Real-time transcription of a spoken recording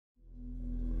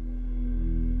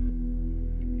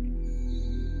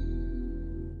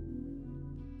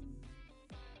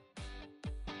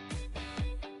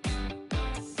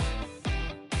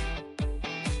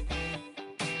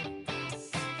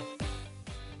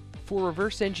For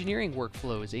reverse engineering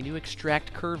workflows, a new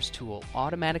Extract Curves tool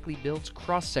automatically builds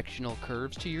cross-sectional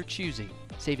curves to your choosing,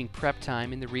 saving prep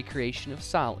time in the recreation of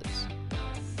solids.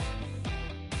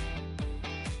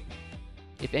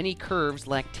 If any curves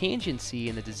lack tangency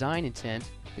in the design intent,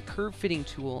 the curve fitting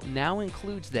tool now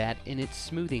includes that in its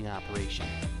smoothing operation.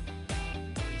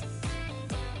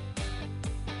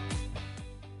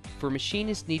 For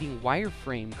machinists needing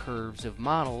wireframe curves of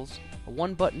models, a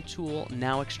one-button tool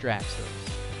now extracts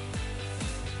those.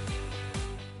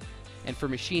 And for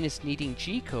machinists needing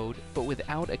G-code but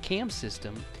without a CAM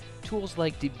system, tools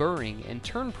like deburring and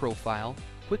turn profile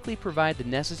quickly provide the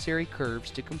necessary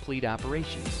curves to complete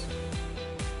operations.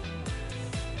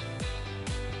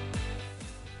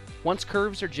 Once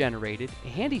curves are generated, a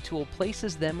handy tool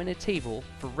places them in a table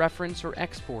for reference or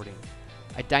exporting.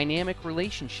 A dynamic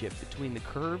relationship between the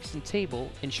curves and table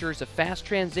ensures a fast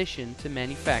transition to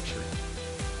manufacturing.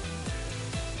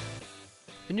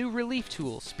 The new Relief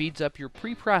tool speeds up your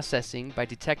pre-processing by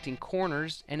detecting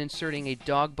corners and inserting a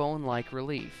dog bone-like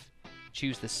relief.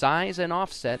 Choose the size and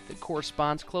offset that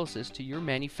corresponds closest to your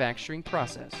manufacturing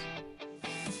process.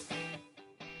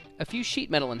 A few sheet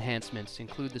metal enhancements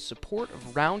include the support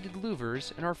of rounded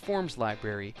louvers in our forms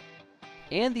library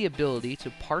and the ability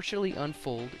to partially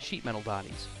unfold sheet metal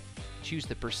bodies. Choose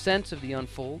the percent of the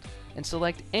unfold and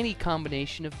select any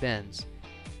combination of bends.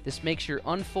 This makes your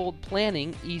unfold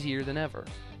planning easier than ever.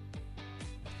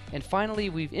 And finally,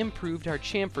 we've improved our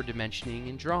chamfer dimensioning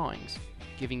in drawings,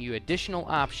 giving you additional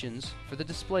options for the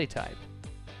display type.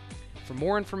 For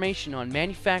more information on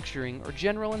manufacturing or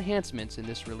general enhancements in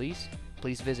this release,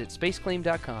 please visit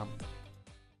spaceclaim.com.